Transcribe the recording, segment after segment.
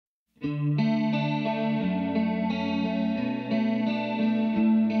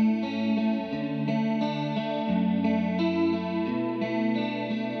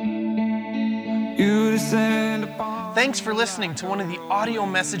Thanks for listening to one of the audio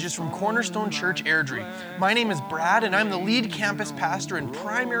messages from Cornerstone Church Airdrie. My name is Brad, and I'm the lead campus pastor and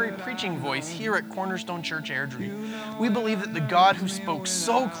primary preaching voice here at Cornerstone Church Airdrie. We believe that the God who spoke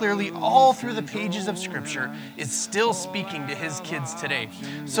so clearly all through the pages of Scripture is still speaking to His kids today.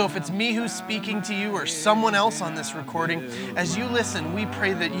 So if it's me who's speaking to you or someone else on this recording, as you listen, we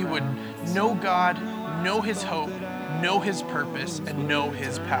pray that you would know God, know His hope, know His purpose, and know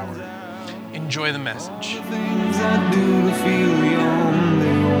His power. Enjoy the message. Things I do to feel young,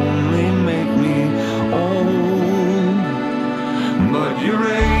 they only make me old.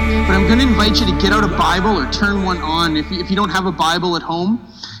 But I'm going to invite you to get out a Bible or turn one on. If you don't have a Bible at home,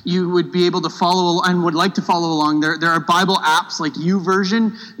 you would be able to follow and would like to follow along. There are Bible apps like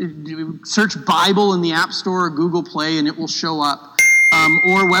YouVersion. Search Bible in the App Store or Google Play and it will show up.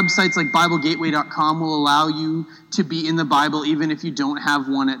 Or websites like BibleGateway.com will allow you to be in the Bible even if you don't have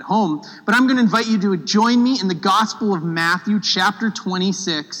one at home. But I'm going to invite you to join me in the Gospel of Matthew, chapter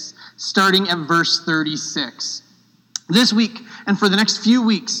 26, starting at verse 36. This week, and for the next few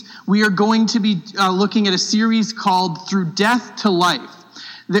weeks, we are going to be looking at a series called Through Death to Life,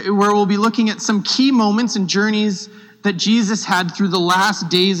 where we'll be looking at some key moments and journeys that Jesus had through the last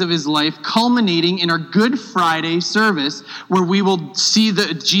days of his life, culminating in our Good Friday service, where we will see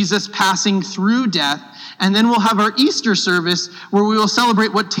Jesus passing through death, and then we'll have our Easter service, where we will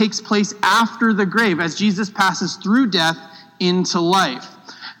celebrate what takes place after the grave, as Jesus passes through death into life.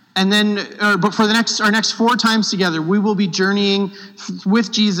 And then, but for our next 4 times together, we will be journeying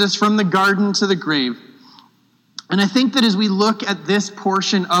with Jesus from the garden to the grave. And I think that as we look at this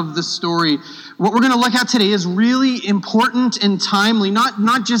portion of the story, what we're going to look at today is really important and timely,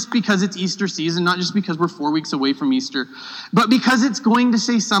 not just because it's Easter season, not just because we're 4 weeks away from Easter, but because it's going to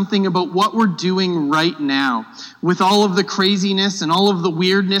say something about what we're doing right now with all of the craziness and all of the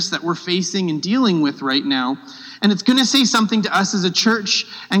weirdness that we're facing and dealing with right now. And it's going to say something to us as a church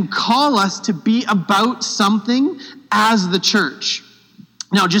and call us to be about something as the church.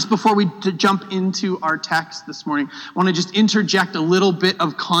 Now, just before we jump into our text this morning, I want to just interject a little bit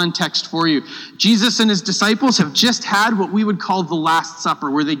of context for you. Jesus and his disciples have just had what we would call the Last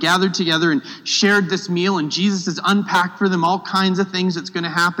Supper, where they gathered together and shared this meal, and Jesus has unpacked for them all kinds of things that's going to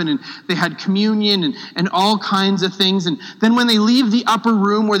happen, and they had communion and all kinds of things. And then when they leave the upper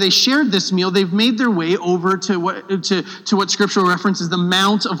room where they shared this meal, they've made their way over to what scriptural references the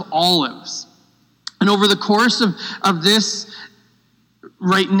Mount of Olives. And over the course of this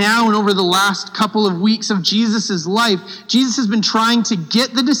right now, and over the last couple of weeks of Jesus' life, Jesus has been trying to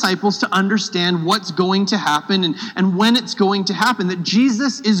get the disciples to understand what's going to happen and when it's going to happen, that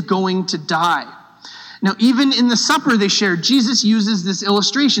Jesus is going to die. Now, even in the supper they shared, Jesus uses this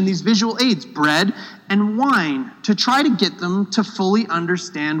illustration, these visual aids, bread and wine, to try to get them to fully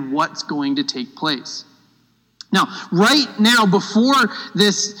understand what's going to take place. Now, right now, before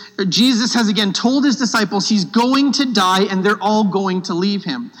this, Jesus has again told his disciples he's going to die and they're all going to leave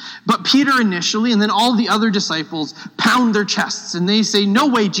him. But Peter initially, and then all the other disciples, pound their chests and they say, "No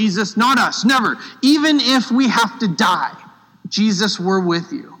way, Jesus, not us, never. Even if we have to die, Jesus, we're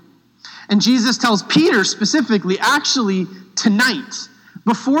with you." And Jesus tells Peter specifically, actually, tonight,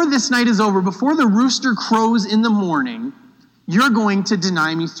 before this night is over, before the rooster crows in the morning, you're going to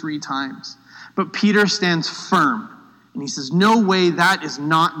deny me 3 times. But Peter stands firm, and he says, "No way, that is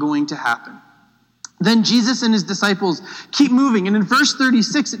not going to happen." Then Jesus and his disciples keep moving, and in verse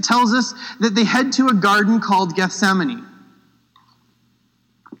 36, it tells us that they head to a garden called Gethsemane.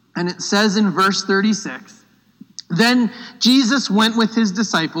 And it says in verse 36, "Then Jesus went with his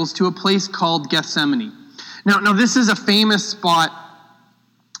disciples to a place called Gethsemane." Now this is a famous spot.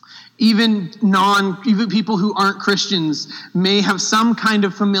 Even people who aren't Christians may have some kind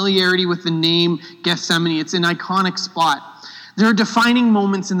of familiarity with the name Gethsemane. It's an iconic spot. There are defining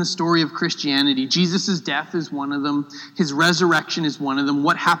moments in the story of Christianity. Jesus' death is one of them. His resurrection is one of them.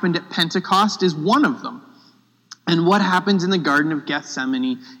 What happened at Pentecost is one of them. And what happens in the Garden of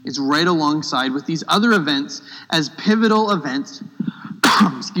Gethsemane is right alongside with these other events as pivotal events,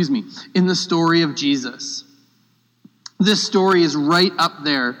 in the story of Jesus. This story is right up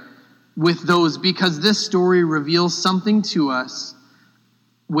there with those, because this story reveals something to us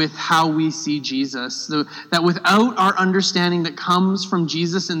with how we see Jesus. That without our understanding that comes from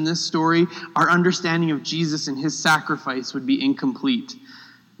Jesus in this story, our understanding of Jesus and his sacrifice would be incomplete.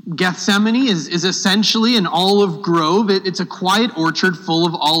 Gethsemane is essentially an olive grove. It's a quiet orchard full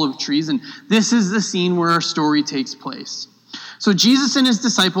of olive trees, and this is the scene where our story takes place. So Jesus and his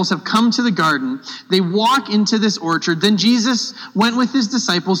disciples have come to the garden. They walk into this orchard. Then Jesus went with his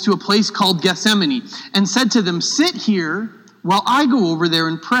disciples to a place called Gethsemane and said to them, "Sit here while I go over there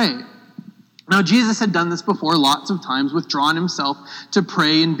and pray." Now, Jesus had done this before lots of times, withdrawn himself to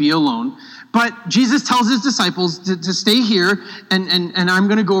pray and be alone. But Jesus tells his disciples to stay here, and I'm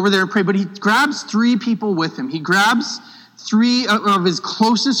going to go over there and pray. But he grabs 3 people with him. He grabs 3 of his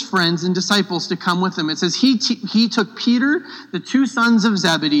closest friends and disciples to come with him. It says he took Peter, the 2 sons of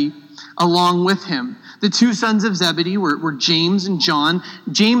Zebedee, along with him. The 2 sons of Zebedee were James and John.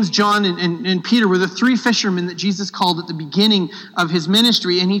 James, John, and Peter were the 3 fishermen that Jesus called at the beginning of his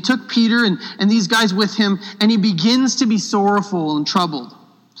ministry. And he took Peter and these guys with him, and he begins to be sorrowful and troubled.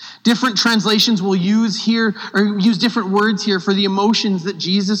 Different translations will use different words here for the emotions that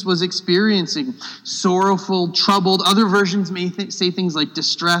Jesus was experiencing. Sorrowful, troubled. Other versions may say things like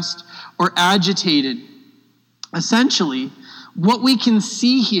distressed or agitated. Essentially, what we can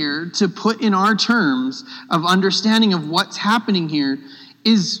see here, to put in our terms of understanding of what's happening here,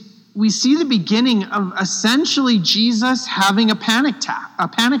 is we see the beginning of essentially Jesus having a panic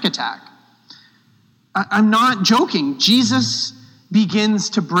attack. I'm not joking. Jesus begins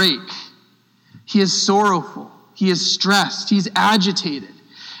to break. He is sorrowful. He is stressed. He's agitated.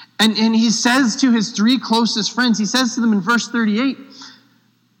 And he says to his 3 closest friends, he says to them in verse 38,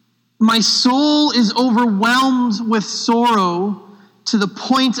 "My soul is overwhelmed with sorrow to the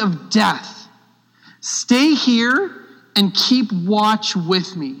point of death. Stay here and keep watch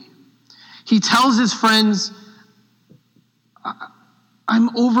with me." He tells his friends, "I'm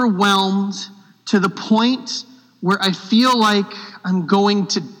overwhelmed to the point where I feel like I'm going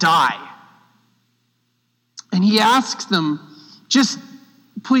to die." And he asks them,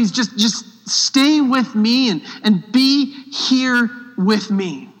 please stay with me and be here with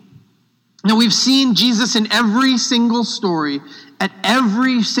me. Now, we've seen Jesus in every single story, at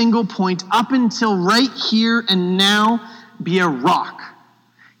every single point, up until right here and now, be a rock.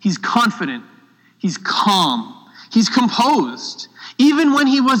 He's confident. He's calm. He's composed. Even when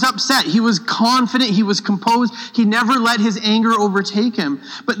he was upset, he was confident, he was composed. He never let his anger overtake him.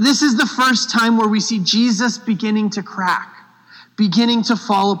 But this is the first time where we see Jesus beginning to crack, beginning to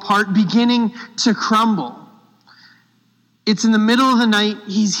fall apart, beginning to crumble. It's in the middle of the night.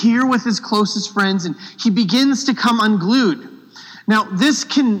 He's here with his closest friends, and he begins to come unglued. Now, this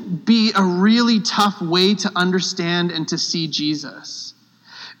can be a really tough way to understand and to see Jesus,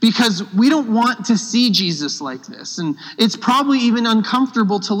 because we don't want to see Jesus like this. And it's probably even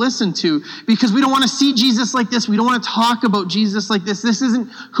uncomfortable to listen to, because we don't want to see Jesus like this. We don't want to talk about Jesus like this. This isn't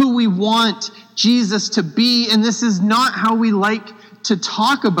who we want Jesus to be, and this is not how we like to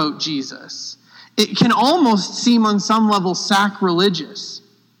talk about Jesus. It can almost seem on some level sacrilegious.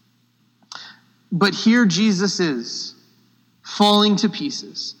 But here Jesus is, falling to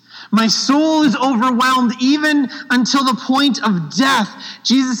pieces. My soul is overwhelmed even until the point of death.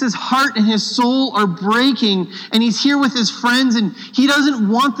 Jesus' heart and his soul are breaking, and he's here with his friends, and he doesn't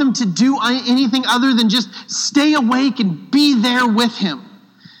want them to do anything other than just stay awake and be there with him.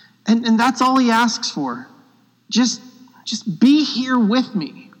 And that's all he asks for. Just be here with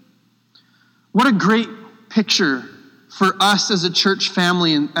me. What a great picture for us as a church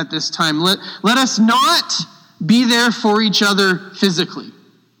family at this time. Let us not be there for each other physically,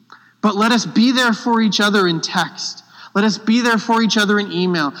 but let us be there for each other in text. Let us be there for each other in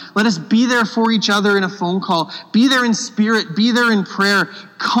email. Let us be there for each other in a phone call. Be there in spirit. Be there in prayer.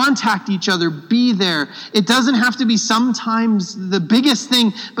 Contact each other. Be there. It doesn't have to be sometimes the biggest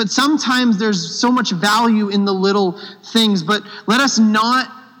thing, but sometimes there's so much value in the little things. But let us not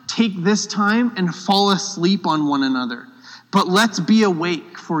take this time and fall asleep on one another, but let's be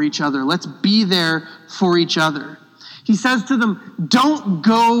awake for each other. Let's be there for each other. He says to them, don't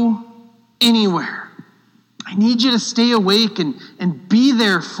go anywhere. I need you to stay awake and be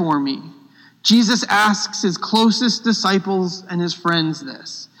there for me. Jesus asks his closest disciples and his friends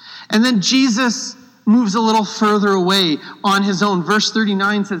this. And then Jesus moves a little further away on his own. Verse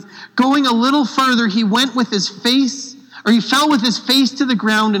 39 says, going a little further, he fell with his face to the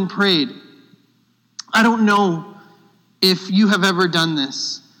ground and prayed. I don't know if you have ever done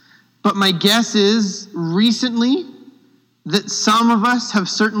this, but my guess is recently that some of us have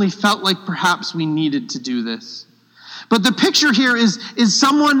certainly felt like perhaps we needed to do this. But the picture here is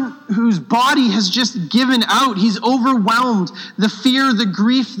someone whose body has just given out. He's overwhelmed. The fear, the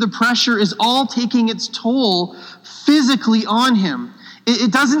grief, the pressure is all taking its toll physically on him.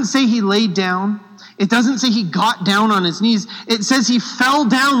 It doesn't say he laid down. It doesn't say he got down on his knees. It says he fell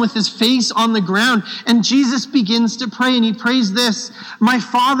down with his face on the ground. And Jesus begins to pray, and he prays this, my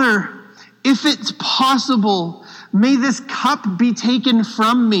Father, if it's possible, May this cup be taken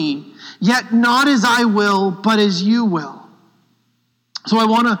from me, yet not as I will, but as you will. So I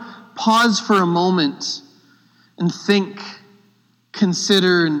want to pause for a moment and think,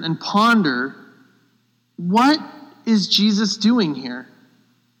 consider, and ponder, what is Jesus doing here?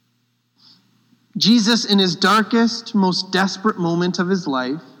 Jesus, in his darkest, most desperate moment of his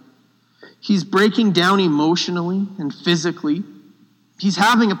life, he's breaking down emotionally and physically. He's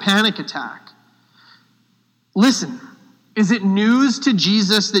having a panic attack. Listen, is it news to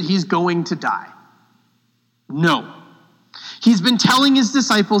Jesus that he's going to die? No. He's been telling his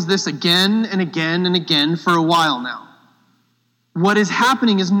disciples this again and again and again for a while now. What is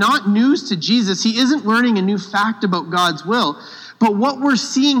happening is not news to Jesus. He isn't learning a new fact about God's will. But what we're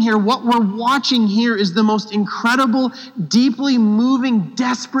seeing here, what we're watching here, is the most incredible, deeply moving,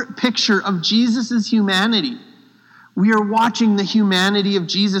 desperate picture of Jesus' humanity. We are watching the humanity of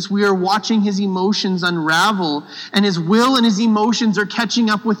Jesus. We are watching his emotions unravel, and his will and his emotions are catching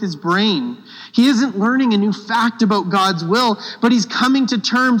up with his brain. He isn't learning a new fact about God's will, but he's coming to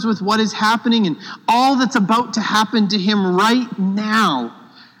terms with what is happening and all that's about to happen to him right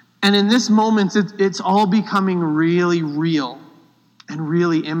now. And in this moment, it's all becoming really real and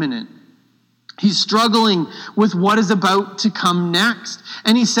really imminent. He's struggling with what is about to come next.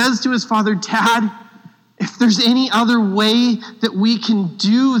 And he says to his father, Dad, if there's any other way that we can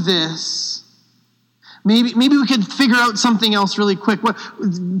do this, maybe we could figure out something else really quick. What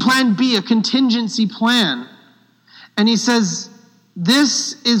plan B, a contingency plan. And he says,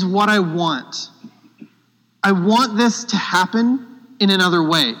 this is what I want. I want this to happen in another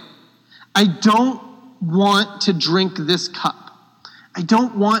way. I don't want to drink this cup. I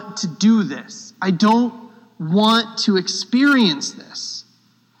don't want to do this. I don't want to experience this.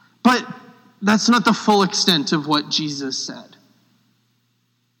 But that's not the full extent of what Jesus said.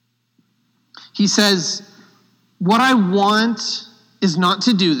 He says, what I want is not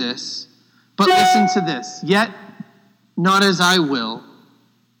to do this, but listen to this. Yet, not as I will,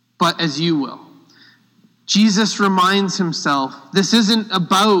 but as you will. Jesus reminds himself, this isn't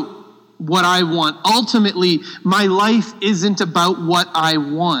about what I want. Ultimately, my life isn't about what I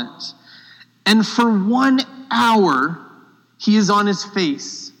want. And for 1 hour, he is on his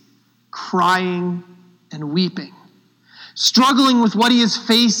face, crying and weeping, struggling with what he is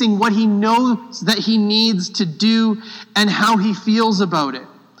facing, what he knows that he needs to do, and how he feels about it.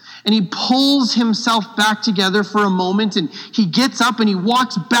 And he pulls himself back together for a moment, and he gets up and he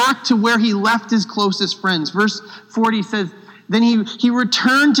walks back to where he left his closest friends. Verse 40 says, then he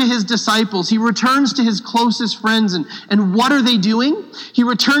returned to his disciples. He returns to his closest friends. And what are they doing? He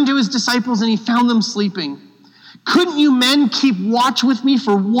returned to his disciples and he found them sleeping. Couldn't you men keep watch with me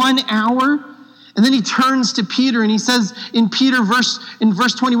for 1 hour? And then he turns to Peter and he says in verse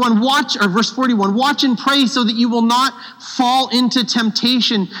 21, verse 41, watch and pray so that you will not fall into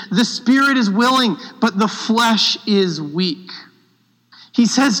temptation. The spirit is willing, but the flesh is weak. He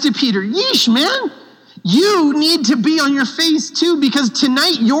says to Peter, yeesh, man. You need to be on your face too, because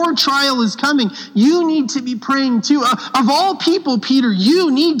tonight your trial is coming. You need to be praying too. Of all people, Peter,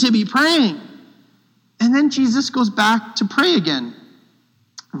 you need to be praying. And then Jesus goes back to pray again.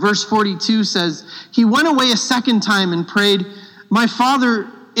 Verse 42 says, he went away a second time and prayed, my Father,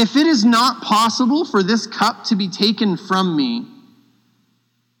 if it is not possible for this cup to be taken from me,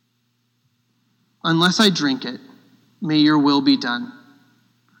 unless I drink it, may your will be done.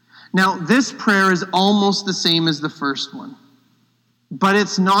 Now, this prayer is almost the same as the first one, but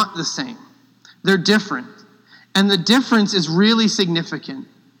it's not the same. They're different, and the difference is really significant.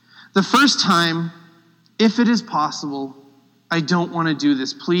 The first time, if it is possible, I don't want to do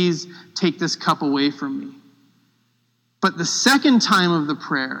this. Please take this cup away from me. But the second time of the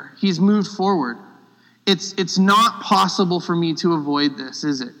prayer, he's moved forward. It's not possible for me to avoid this,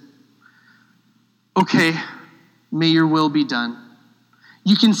 is it? Okay, may your will be done.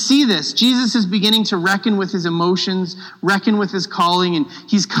 You can see this. Jesus is beginning to reckon with his emotions, reckon with his calling, and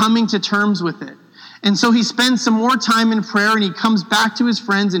he's coming to terms with it. And so he spends some more time in prayer, and he comes back to his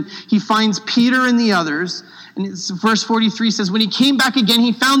friends, and he finds Peter and the others. And verse 43 says, when he came back again,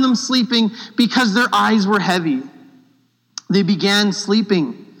 he found them sleeping because their eyes were heavy. They began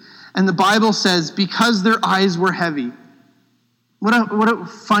sleeping. And the Bible says, because their eyes were heavy. What a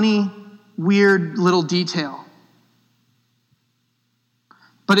funny, weird little detail.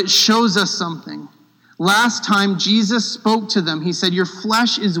 But it shows us something. Last time Jesus spoke to them, he said, your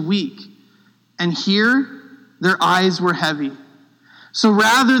flesh is weak. And here, their eyes were heavy. So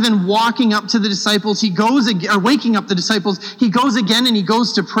rather than walking up to the disciples, waking up the disciples, he goes again and he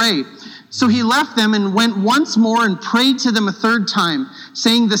goes to pray. So he left them and went once more and prayed to them a third time,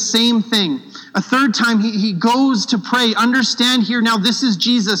 saying the same thing. A third time he goes to pray. Understand here now, this is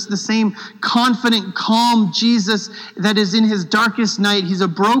Jesus, the same confident, calm Jesus that is in his darkest night. He's a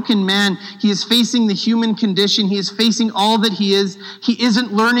broken man. He is facing the human condition. He is facing all that he is. He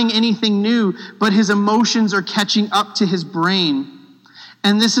isn't learning anything new, but his emotions are catching up to his brain.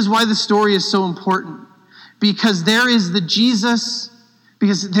 And this is why the story is so important. Because there is the Jesus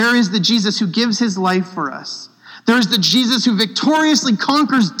who gives his life for us. There is the Jesus who victoriously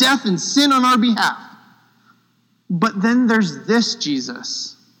conquers death and sin on our behalf. But then there's this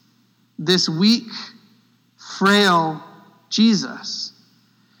Jesus, this weak, frail Jesus.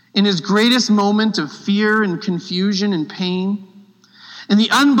 In his greatest moment of fear and confusion and pain. And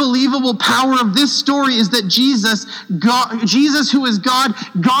the unbelievable power of this story is that Jesus, who is God,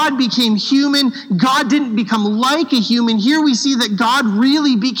 God became human. God didn't become like a human. Here we see that God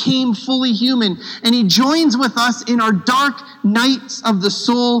really became fully human. And he joins with us in our dark nights of the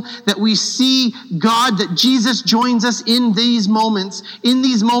soul, that we see God, that Jesus joins us in these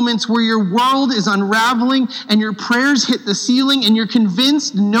moments where your world is unraveling and your prayers hit the ceiling and you're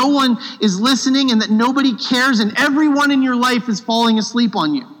convinced no one is listening and that nobody cares and everyone in your life is falling asleep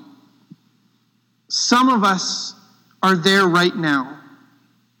on you. Some of us are there right now.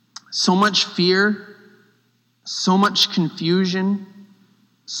 So much fear, so much confusion,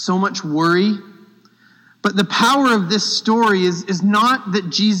 so much worry. But the power of this story is not that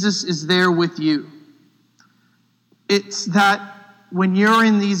Jesus is there with you. It's that when you're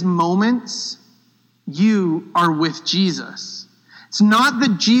in these moments, you are with Jesus. It's not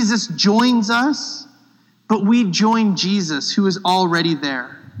that Jesus joins us, but we join Jesus who is already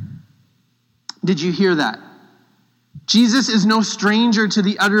there. Did you hear that? Jesus is no stranger to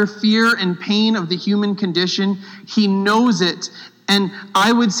the utter fear and pain of the human condition. He knows it. And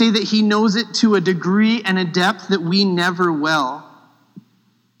I would say that he knows it to a degree and a depth that we never will.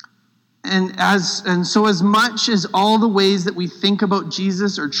 And so as much as all the ways that we think about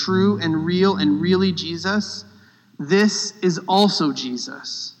Jesus are true and real and really Jesus, this is also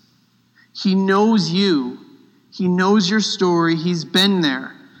Jesus. He knows you. He knows your story. He's been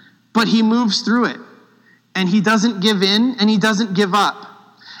there. But he moves through it. And he doesn't give in and he doesn't give up.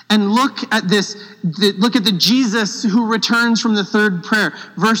 And look at this. Look at the Jesus who returns from the third prayer.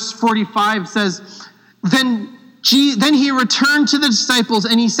 Verse 45 says, Then he returned to the disciples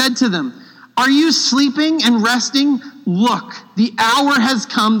and he said to them, Are you sleeping and resting? Look, the hour has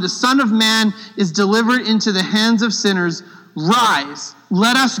come. The Son of Man is delivered into the hands of sinners. Rise,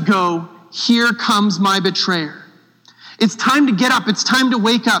 let us go. Here comes my betrayer. It's time to get up. It's time to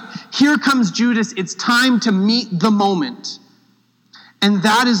wake up. Here comes Judas. It's time to meet the moment. And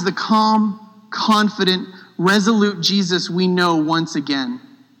that is the calm, confident, resolute Jesus we know once again.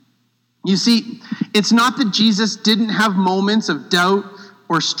 You see, it's not that Jesus didn't have moments of doubt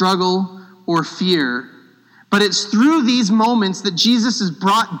or struggle or fear, but it's through these moments that Jesus is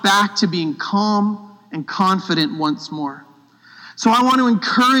brought back to being calm and confident once more. So I want to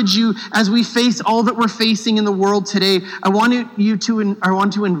encourage you as we face all that we're facing in the world today. I want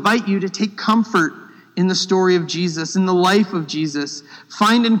to invite you to take comfort in the story of Jesus, in the life of Jesus.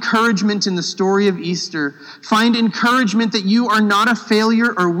 Find encouragement in the story of Easter. Find encouragement that you are not a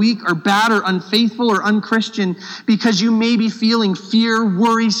failure or weak or bad or unfaithful or unchristian because you may be feeling fear,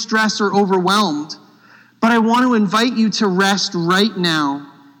 worry, stress, or overwhelmed. But I want to invite you to rest right now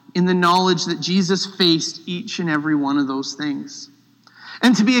in the knowledge that Jesus faced each and every one of those things.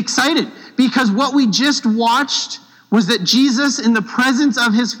 And to be excited, because what we just watched was that Jesus, in the presence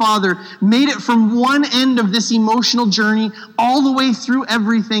of his Father, made it from one end of this emotional journey all the way through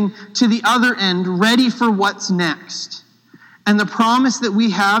everything to the other end, ready for what's next. And the promise that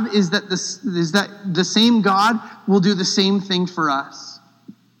we have is that the same God will do the same thing for us.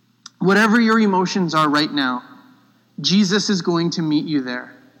 Whatever your emotions are right now, Jesus is going to meet you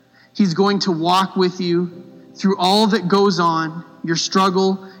there. He's going to walk with you through all that goes on, your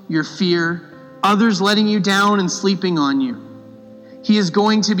struggle, your fear, others letting you down and sleeping on you. He is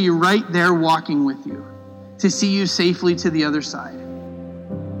going to be right there walking with you to see you safely to the other side.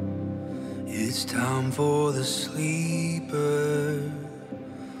 It's time for the sleeper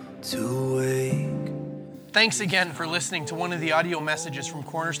to wake. Thanks again for listening to one of the audio messages from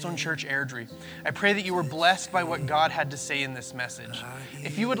Cornerstone Church Airdrie. I pray that you were blessed by what God had to say in this message.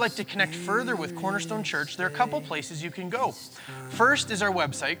 If you would like to connect further with Cornerstone Church, there are a couple places you can go. First is our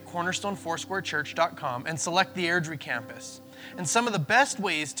website, cornerstonefoursquarechurch.com, and select the Airdrie campus. And some of the best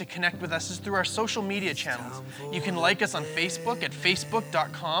ways to connect with us is through our social media channels. You can like us on Facebook at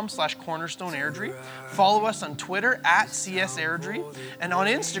facebook.com/Cornerstone Airdrie, follow us on Twitter at CS Airdrie, and on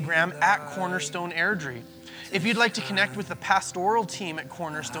Instagram at Cornerstone Airdrie. If you'd like to connect with the pastoral team at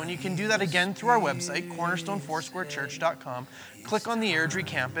Cornerstone, you can do that again through our website, cornerstonefoursquarechurch.com. Click on the Airdrie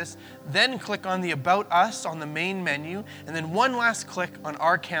campus, then click on the About Us on the main menu, and then one last click on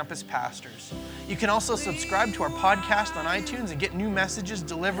our campus pastors. You can also subscribe to our podcast on iTunes and get new messages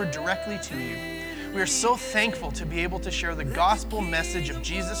delivered directly to you. We are so thankful to be able to share the gospel message of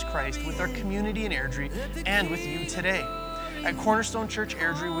Jesus Christ with our community in Airdrie and with you today. At Cornerstone Church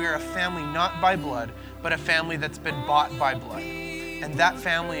Airdrie, we are a family not by blood, but a family that's been bought by blood. And that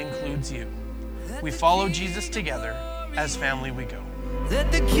family includes you. We follow Jesus together. As family we go.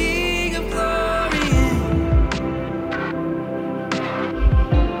 Let the King of Glory in.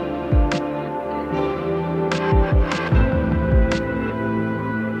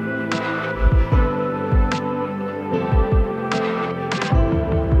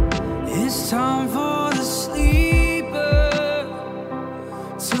 It's time for the sleeper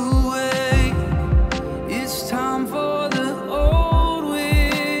to wake. It's time for the old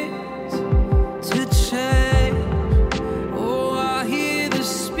winds to change. Oh, I hear the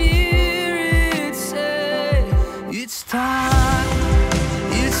Spirit say, it's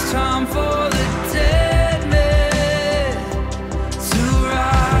time for the dead man to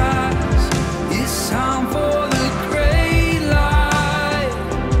rise. It's time for the great light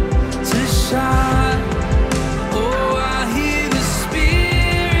to shine. Oh, I hear the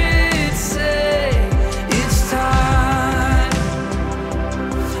Spirit say, it's time.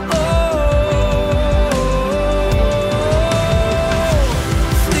 Oh,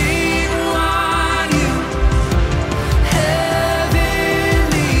 fleet wide you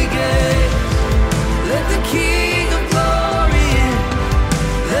heavenly gates. Let the King of Glory in.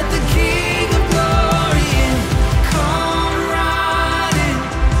 Let the King of Glory in. Come riding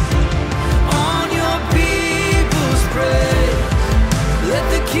on your people's praise. Let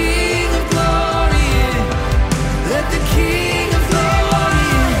the King of Glory in. Let the King of Glory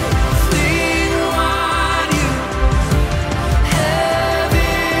in. Fleet wide you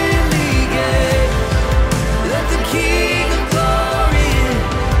heavenly gates. Let the King of Glory in.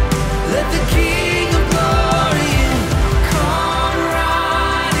 Let the King of Glory in. Come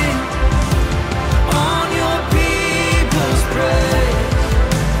riding on your people's praise.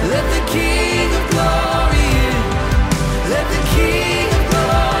 Let the King of Glory in. Let the King of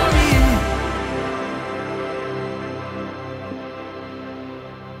Glory in.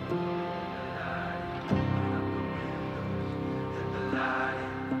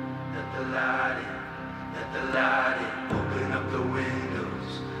 Open up the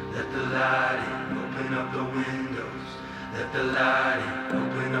windows. Let the light in. Open up the windows. Let the light in.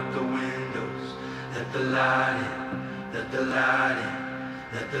 Open up the windows. Let the light in. Let the light in.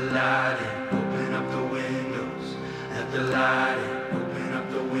 Let the light in. Open up the windows. Let the light in. Open up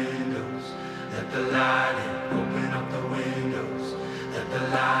the windows. Let the light in. Open up the windows. Let the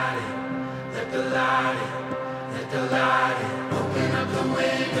light in. Let the light in. Let the light in. Open up the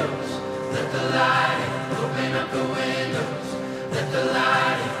windows. Let the light in. Open up the windows. Let the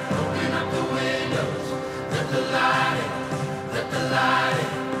light in. Open up the windows. Let the light in. Let the light in.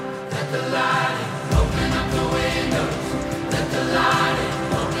 Let the light in. Open up the windows. Let the light in.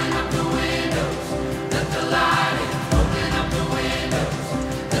 Open up the windows. Let the light in. Open up the windows.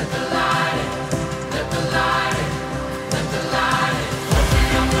 Let the light in. Let the light in. Let the light in. Open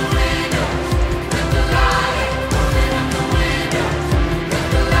up the windows. Let the light in. Open up the windows. Let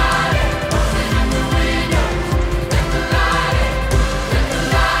the light in. Open up the windows. Let the light in. Let the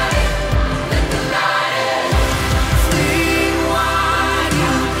light in. Let the light in. Fleet wide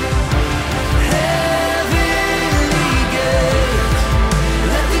you heavenly gates.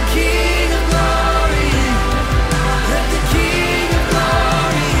 Let the King of Glory in. Let the King of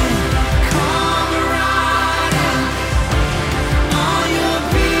Glory in. Come riding on your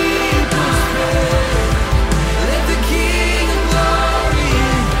people's praise. Let the King of Glory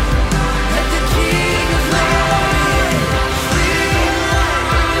in. Let the King of Glory in. Fleet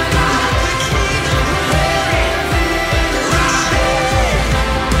wide let the King of Glory in.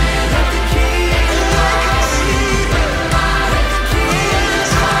 Let the King of Glory in. Let the King of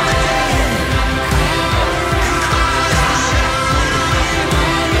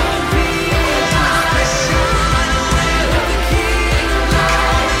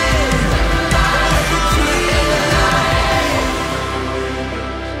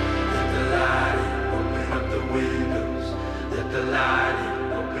Let the light in. Open up the windows. Let the light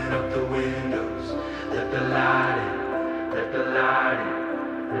in. Open up the windows. Let the light in. Let let the light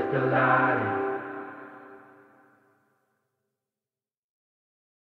in, let the light in.